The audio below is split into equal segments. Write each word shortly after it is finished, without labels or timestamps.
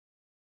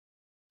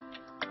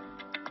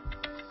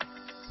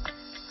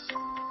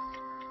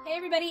Hey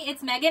everybody,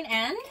 it's Megan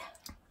and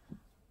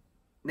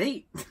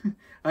Nate.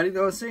 I didn't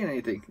know I was saying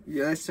anything.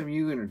 Yeah, last time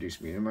you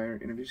introduced me. Am I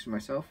introducing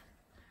myself?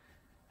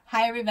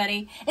 hi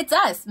everybody. It's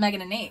us, Megan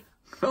and Nate.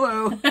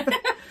 Hello.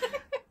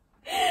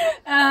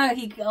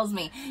 He kills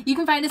me. You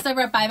can find us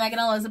over at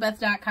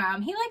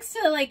bymeganelizabeth.com. He likes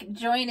to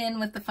join in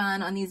with the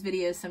fun on these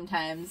videos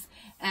sometimes.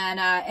 And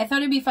I thought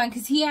it'd be fun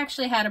because he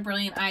actually had a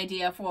brilliant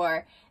idea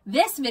for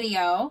this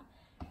video.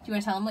 Do you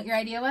want to tell him what your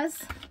idea was?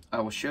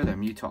 I will show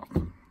them. You talk.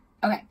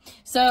 Okay,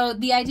 so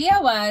the idea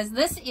was,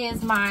 this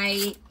is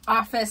my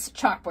office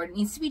chalkboard. It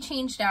needs to be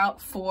changed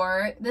out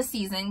for the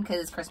season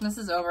because Christmas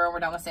is over and we're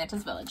done with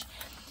Santa's Village.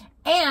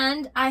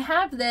 And I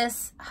have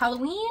this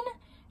Halloween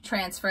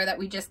transfer that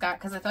we just got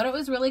because I thought it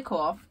was really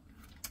cool.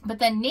 But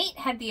then Nate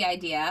had the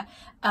idea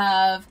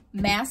of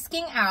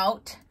masking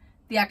out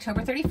the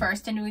October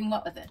 31st and doing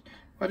what with it?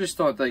 I just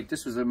thought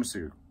this was almost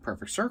a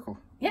perfect circle.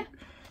 Yeah.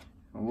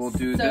 We'll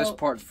do this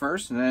part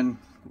first and then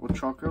we'll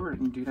chalk over it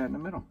and do that in the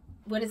middle.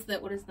 What is the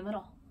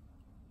middle?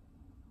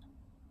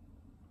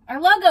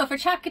 Our logo for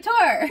Chalk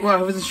Couture. Well,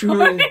 I wasn't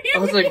sure. I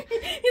was like...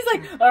 He's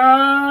like,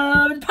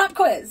 pop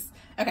quiz.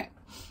 Okay.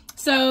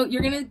 So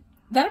you're going to...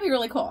 That'd be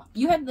really cool.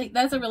 You had,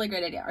 that's a really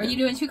great idea. Are you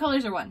doing 2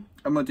 colors or 1?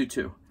 I'm going to do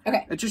 2.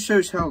 Okay. It just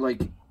shows how,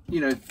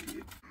 yeah,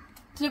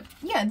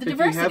 the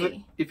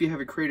diversity. If you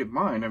have a creative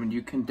mind, I mean,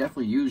 you can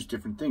definitely use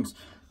different things.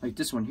 Like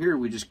this one here,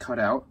 we just cut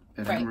out,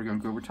 and then we're going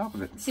to go over top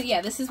of it. So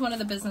yeah, this is one of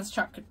the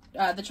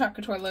the Chalk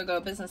Couture logo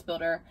business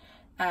builder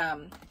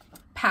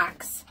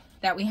packs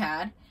that we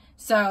had.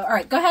 So, all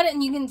right, go ahead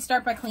and you can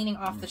start by cleaning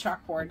off the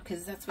chalkboard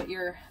because that's what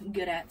you're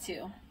good at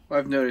too. Well,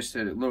 I've noticed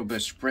that a little bit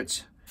of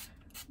spritz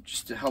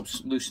just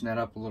helps loosen that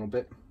up a little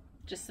bit.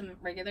 Just some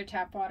regular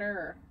tap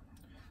water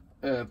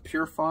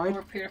purified.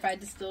 Or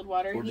purified distilled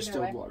water. Or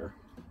distilled water.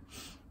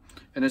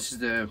 And this is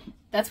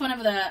That's one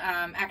of the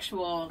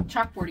actual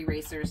chalkboard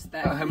erasers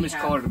that I almost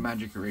call it a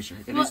magic eraser.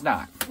 It is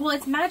not. Well,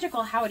 it's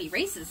magical how it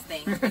erases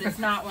things, but it's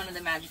not one of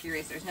the magic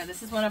erasers. No,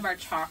 this is one of our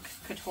Chalk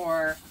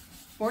Couture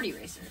board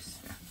erasers,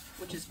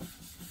 which is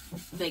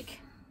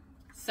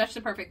such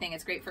the perfect thing.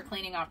 It's great for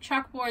cleaning off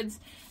chalkboards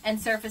and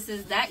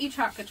surfaces that you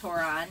Chalk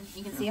Couture on.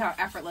 You can see how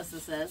effortless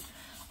this is.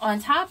 On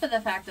top of the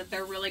fact that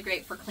they're really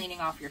great for cleaning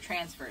off your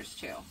transfers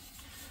too.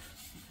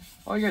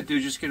 All you gotta do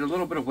is just get a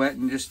little bit of wet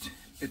and just...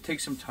 It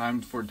takes some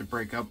time for it to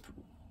break up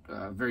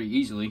very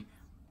easily.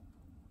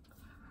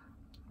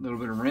 A little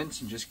bit of rinse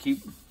and just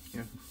keep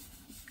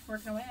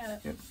working away at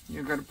it. Yeah,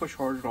 you got to push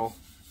hard at all.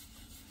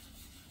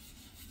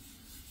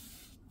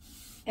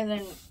 And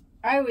then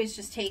I always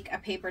just take a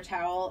paper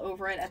towel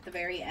over it at the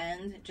very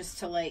end just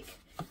to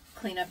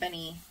clean up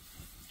any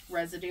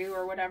residue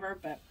or whatever,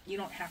 but you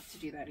don't have to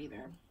do that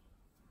either.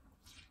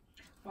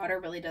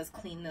 Water really does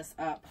clean this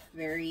up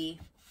very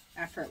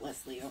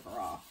effortlessly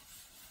overall.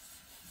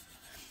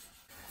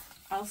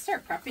 I'll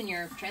start prepping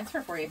your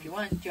transfer for you if you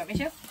want. Do you want me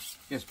to?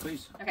 Yes,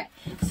 please. Okay.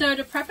 So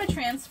to prep a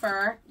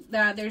transfer,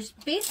 there's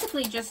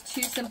basically just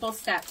 2 simple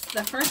steps.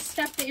 The first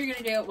step that you're going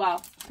to do,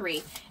 well,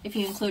 3, if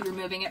you include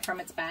removing it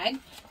from its bag.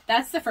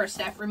 That's the first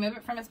step. Remove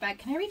it from its bag.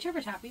 Can I reach over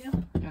top of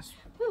you? Yes.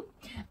 Woo.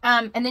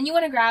 And then you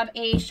want to grab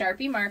a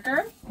Sharpie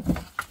marker.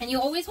 And you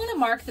always want to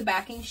mark the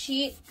backing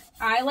sheet.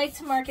 I like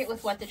to mark it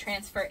with what the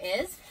transfer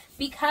is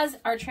because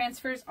our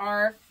transfers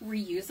are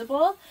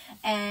reusable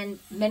and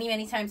many,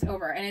 many times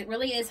over. And it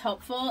really is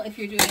helpful if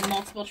you're doing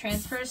multiple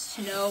transfers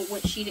to know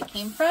what sheet it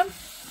came from.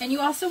 And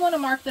you also want to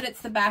mark that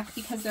it's the back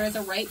because there is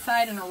a right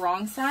side and a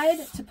wrong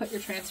side to put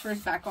your transfers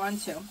back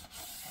onto.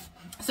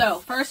 So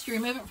first, you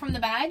remove it from the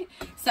bag.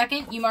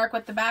 Second, you mark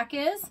what the back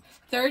is.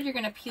 Third, you're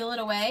going to peel it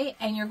away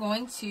and you're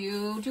going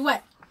to do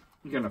what?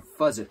 You're going to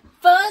fuzz it.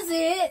 Fuzz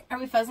it! Are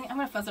we fuzzing? I'm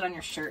going to fuzz it on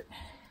your shirt.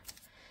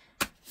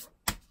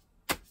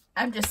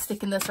 I'm just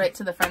sticking this right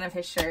to the front of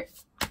his shirt.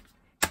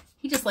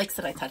 He just likes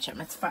that I touch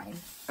him. It's fine.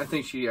 I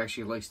think she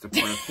actually likes the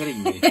part of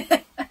hitting me.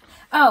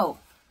 Oh,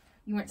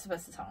 you weren't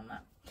supposed to tell him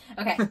that.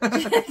 Okay,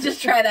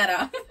 just try that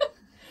out.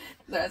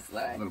 That's the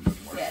way. A little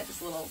bit more. Yeah,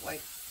 just a little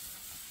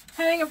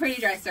having a pretty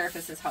dry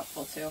surface is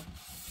helpful too.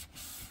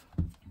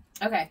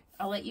 Okay,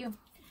 I'll let you.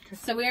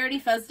 So we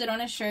already fuzzed it on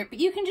his shirt, but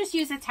you can just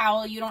use a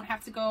towel. You don't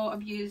have to go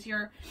abuse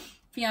your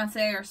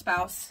fiance or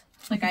spouse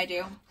like I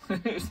do.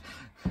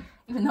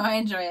 Even though I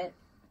enjoy it.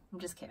 I'm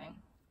just kidding.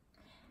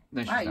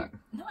 No, she's not.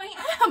 No, I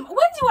am. When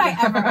do I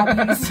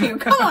ever abuse you?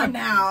 Come on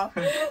now.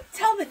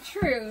 Tell the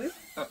truth.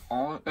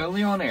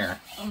 Only on air.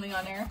 Only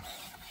on air.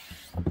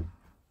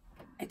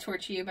 I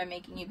torture you by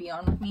making you be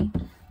on with me.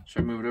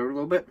 Should I move it over a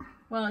little bit?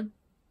 Well, I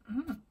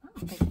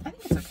think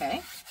it's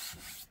okay.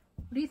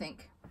 What do you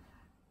think?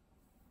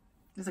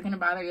 Is it going to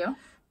bother you?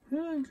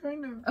 Yeah,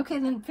 kind of. Okay,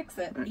 then fix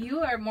it. You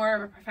are more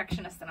of a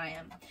perfectionist than I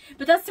am.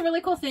 But that's the really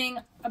cool thing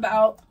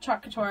about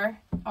Chalk Couture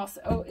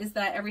also, is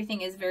that everything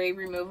is very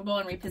removable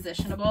and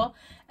repositionable.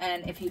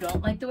 And if you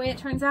don't like the way it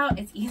turns out,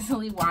 it's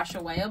easily wash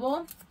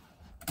awayable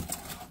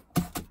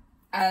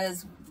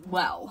as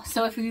well.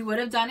 So if we would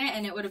have done it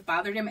and it would have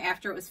bothered him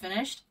after it was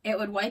finished, it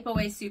would wipe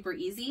away super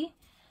easy.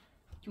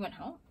 Do you want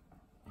help?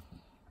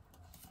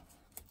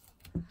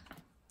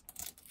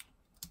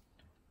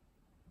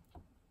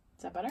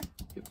 Is that better?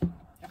 Yep.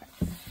 Okay.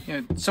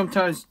 Yeah,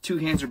 sometimes 2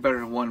 hands are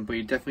better than 1, but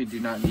you definitely do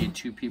not need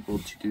 2 people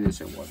to do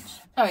this at once.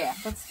 Oh yeah,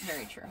 that's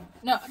very true.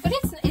 No, but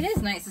it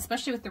is nice,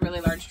 especially with the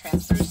really large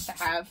transfers, to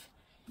have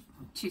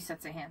 2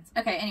 sets of hands.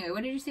 Okay, anyway,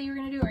 what did you say you were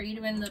going to do? Are you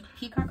doing the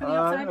peacock on the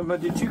outside? I'm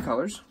going to do 2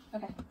 colors.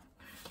 Okay.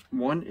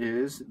 One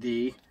is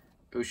the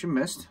Ocean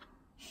Mist,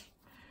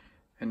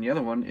 and the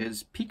other one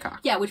is Peacock.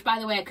 Yeah, which, by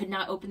the way, I could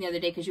not open the other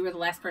day because you were the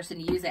last person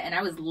to use it, and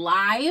I was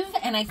live,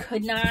 and I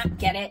could not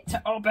get it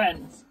to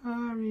open.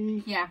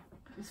 Sorry. Yeah,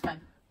 it was fun.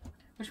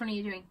 Which one are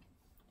you doing?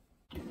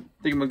 I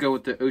think I'm going to go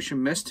with the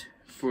Ocean Mist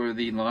for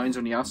the lines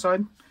on the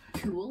outside.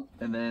 Cool.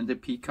 And then the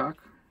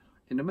Peacock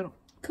in the middle.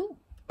 Cool.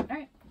 All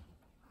right.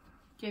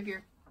 Do you have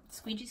your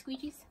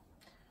squeegees?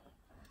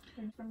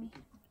 From me.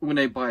 When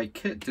they buy a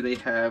kit, do they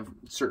have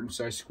certain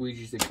size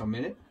squeegees that come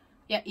in it?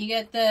 Yeah, you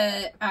get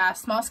the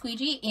small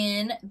squeegee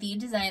in the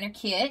designer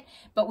kit,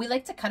 but we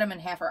like to cut them in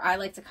half, or I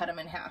like to cut them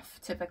in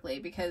half, typically,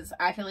 because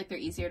I feel like they're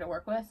easier to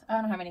work with.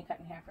 I don't have any cut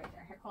in half right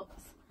there. Here, hold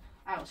this.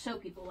 I will show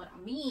people what I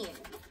mean,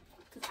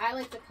 because I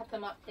like to cut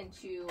them up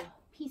into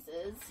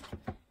pieces.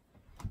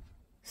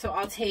 So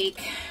I'll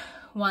take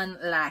one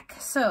like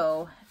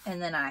so,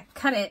 and then I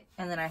cut it,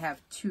 and then I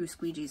have 2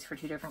 squeegees for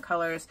 2 different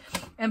colors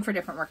and for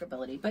different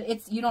workability, but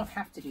you don't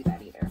have to do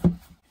that either.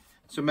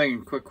 So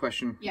Megan, quick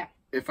question. Yeah.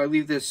 If I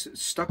leave this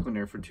stuck on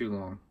there for too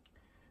long,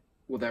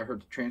 will that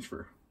hurt the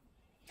transfer?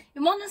 It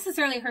won't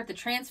necessarily hurt the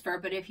transfer,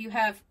 but if you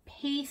have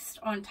paste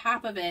on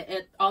top of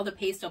it, all the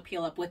paste will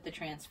peel up with the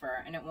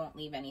transfer, and it won't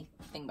leave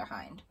anything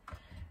behind.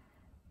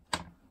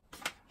 So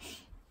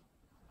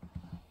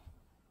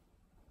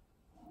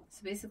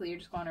basically, you're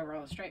just going over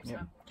all the stripes, Yeah.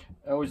 huh?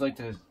 I always like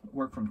to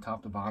work from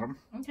top to bottom.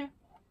 Okay.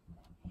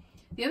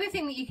 The other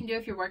thing that you can do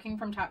if you're working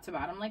from top to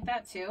bottom like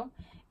that, too,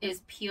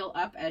 is peel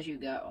up as you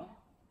go.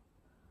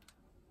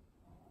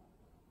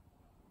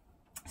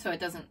 So it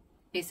doesn't,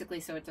 basically,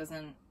 so it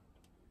doesn't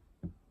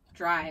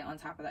dry on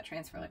top of that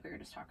transfer like we were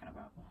just talking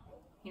about.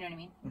 You know what I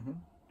mean? Mm-hmm.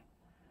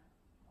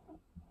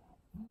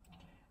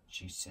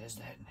 She says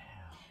that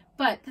now.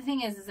 But the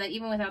thing is that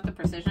even without the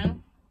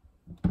precision,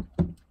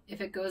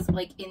 if it goes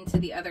like into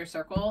the other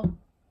circle,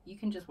 you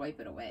can just wipe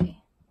it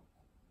away.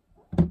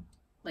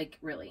 Like,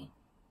 really.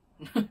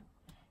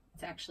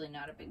 It's actually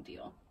not a big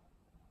deal.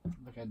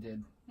 Like I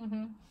did.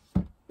 Mm-hmm.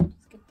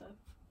 Let's get the...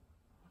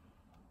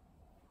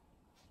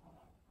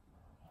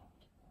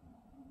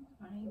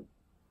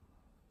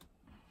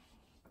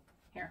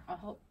 Here, I'll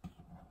help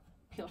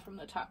peel from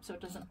the top so it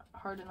doesn't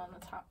harden on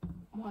the top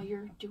while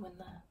you're doing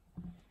the...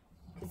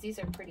 Because these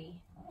are pretty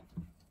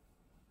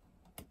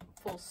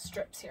full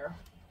strips here.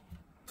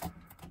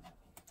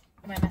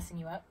 Am I messing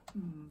you up?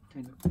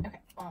 Kind of. Okay,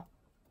 well,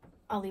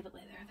 I'll leave it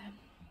lay there then.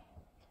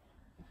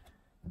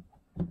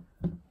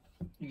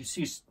 You can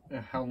see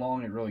how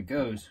long it really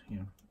goes.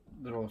 You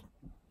know,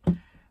 A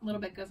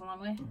little bit goes a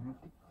long way. Mm-hmm.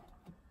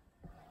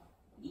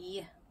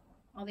 Yeah.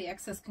 All the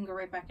excess can go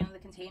right back into the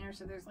container,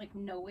 so there's like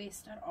no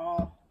waste at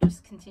all.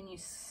 Just continue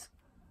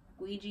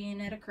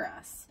squeegeeing it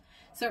across.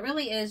 So it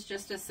really is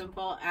just as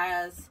simple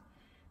as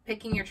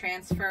picking your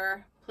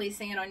transfer,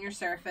 placing it on your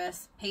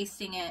surface,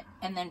 pasting it,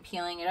 and then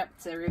peeling it up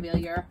to reveal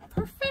your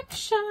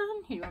perfection.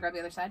 Here, you want to grab the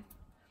other side?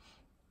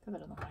 Put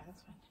that on the fire,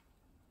 that's fine.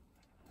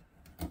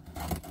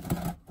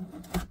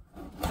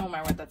 Oh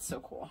my word, that's so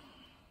cool.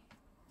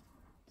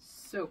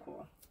 So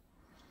cool.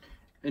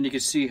 And you can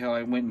see how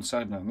I went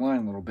inside that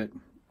line a little bit,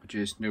 which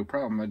is no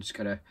problem. I just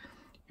gotta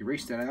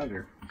erase that out of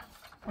there.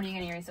 What are you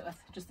going to erase it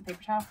with? Just the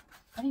paper towel?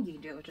 I think you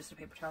can do it with just a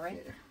paper towel,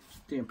 right? Yeah,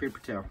 damn paper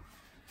towel.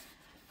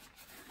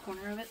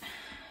 Corner of it.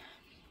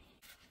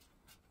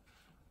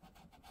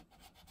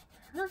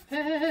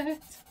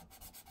 Perfect.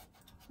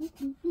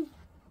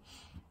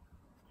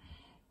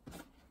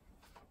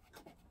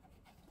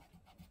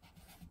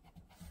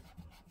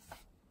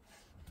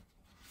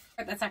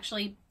 That's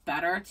actually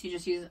better to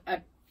just use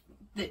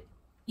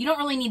you don't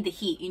really need the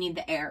heat, you need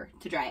the air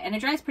to dry. And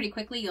it dries pretty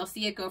quickly. You'll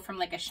see it go from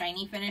like a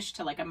shiny finish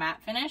to like a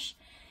matte finish.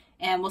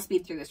 And we'll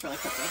speed through this really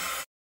quickly.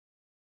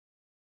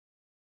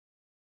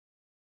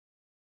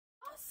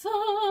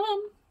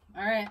 Awesome. All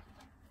right.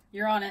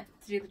 You're on it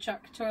to do the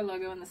Couture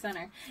logo in the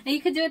center. Now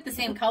you could do it the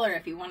same color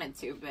if you wanted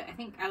to, but I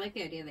think I like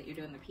the idea that you're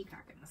doing the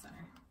peacock in the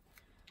center.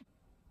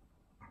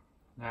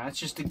 Nah, that's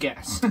just a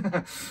guess.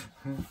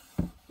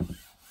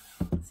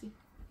 Let's see.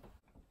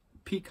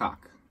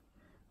 Peacock.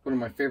 One of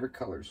my favorite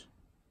colors.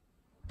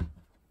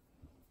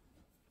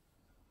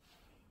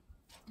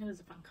 That is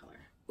a fun color.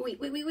 Wait.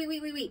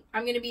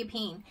 I'm going to be a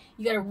pain.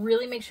 You got to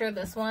really make sure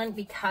this one,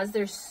 because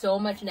there's so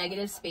much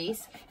negative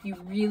space, you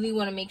really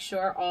want to make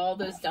sure all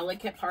those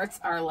delicate parts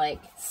are like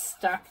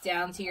stuck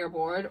down to your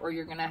board, or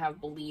you're going to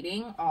have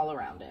bleeding all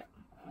around it.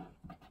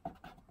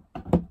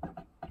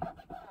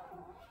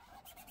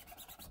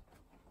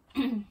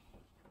 Go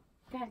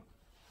ahead.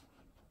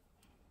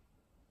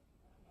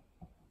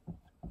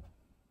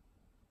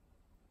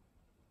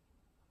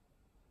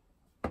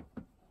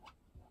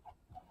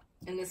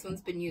 And this one's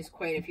been used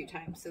quite a few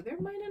times, so there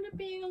might end up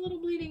being a little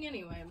bleeding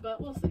anyway,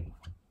 but we'll see.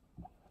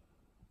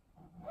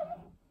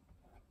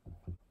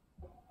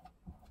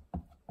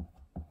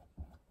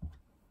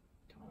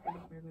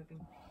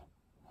 removing.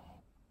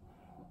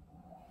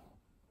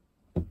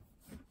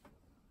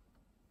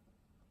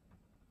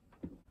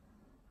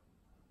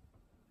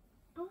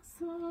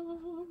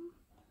 Awesome.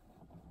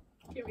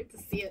 Can't wait to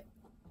see it.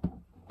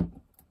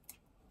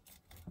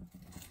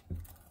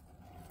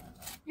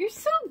 You're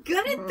so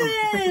good at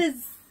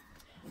this.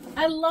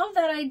 I love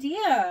that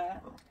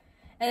idea.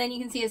 And then you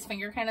can see his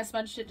finger kind of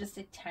smudged it just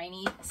a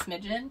tiny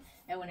smidgen.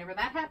 And whenever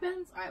that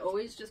happens, I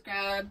always just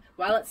grab,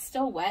 while it's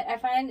still wet, I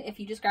find if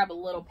you just grab a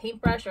little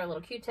paintbrush or a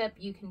little Q-tip,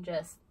 you can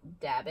just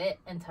dab it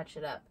and touch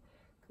it up.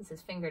 Because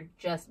his finger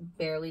just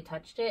barely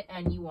touched it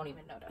and you won't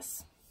even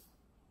notice.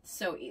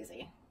 So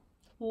easy.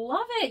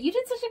 Love it. You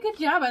did such a good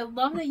job. I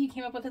love that you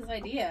came up with this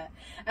idea.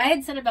 I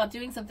had said about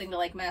doing something to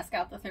like mask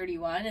out the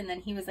 31, and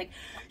then he was like,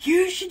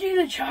 you should do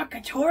the Chalk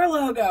Couture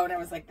logo. And I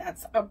was like,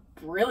 that's a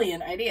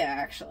brilliant idea,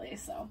 actually.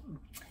 So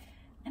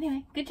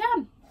anyway, good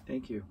job.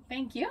 Thank you.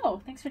 Thank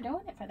you. Thanks for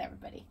doing it for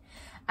everybody.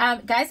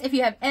 Guys, if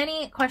you have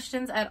any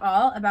questions at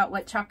all about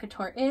what Chalk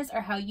Couture is or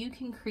how you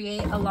can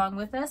create along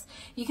with us,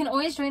 you can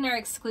always join our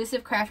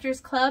exclusive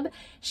Crafters Club,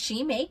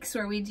 She Makes,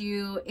 where we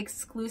do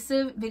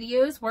exclusive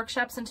videos,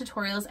 workshops, and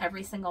tutorials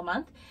every single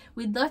month.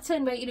 We'd love to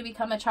invite you to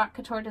become a Chalk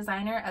Couture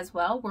designer as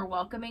well. We're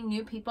welcoming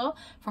new people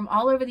from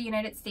all over the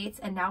United States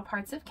and now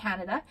parts of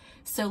Canada.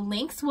 So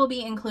links will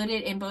be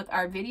included in both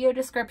our video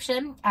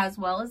description as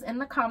well as in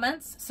the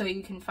comments, so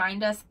you can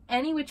find us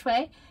any which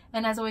way.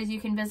 And as always, you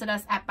can visit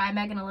us at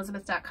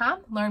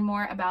bymeganelizabeth.com, learn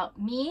more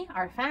about me,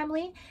 our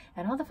family,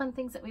 and all the fun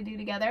things that we do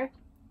together,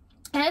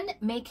 and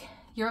make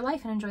your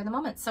life and enjoy the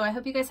moment. So I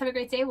hope you guys have a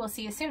great day. We'll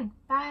see you soon.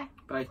 Bye.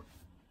 Bye.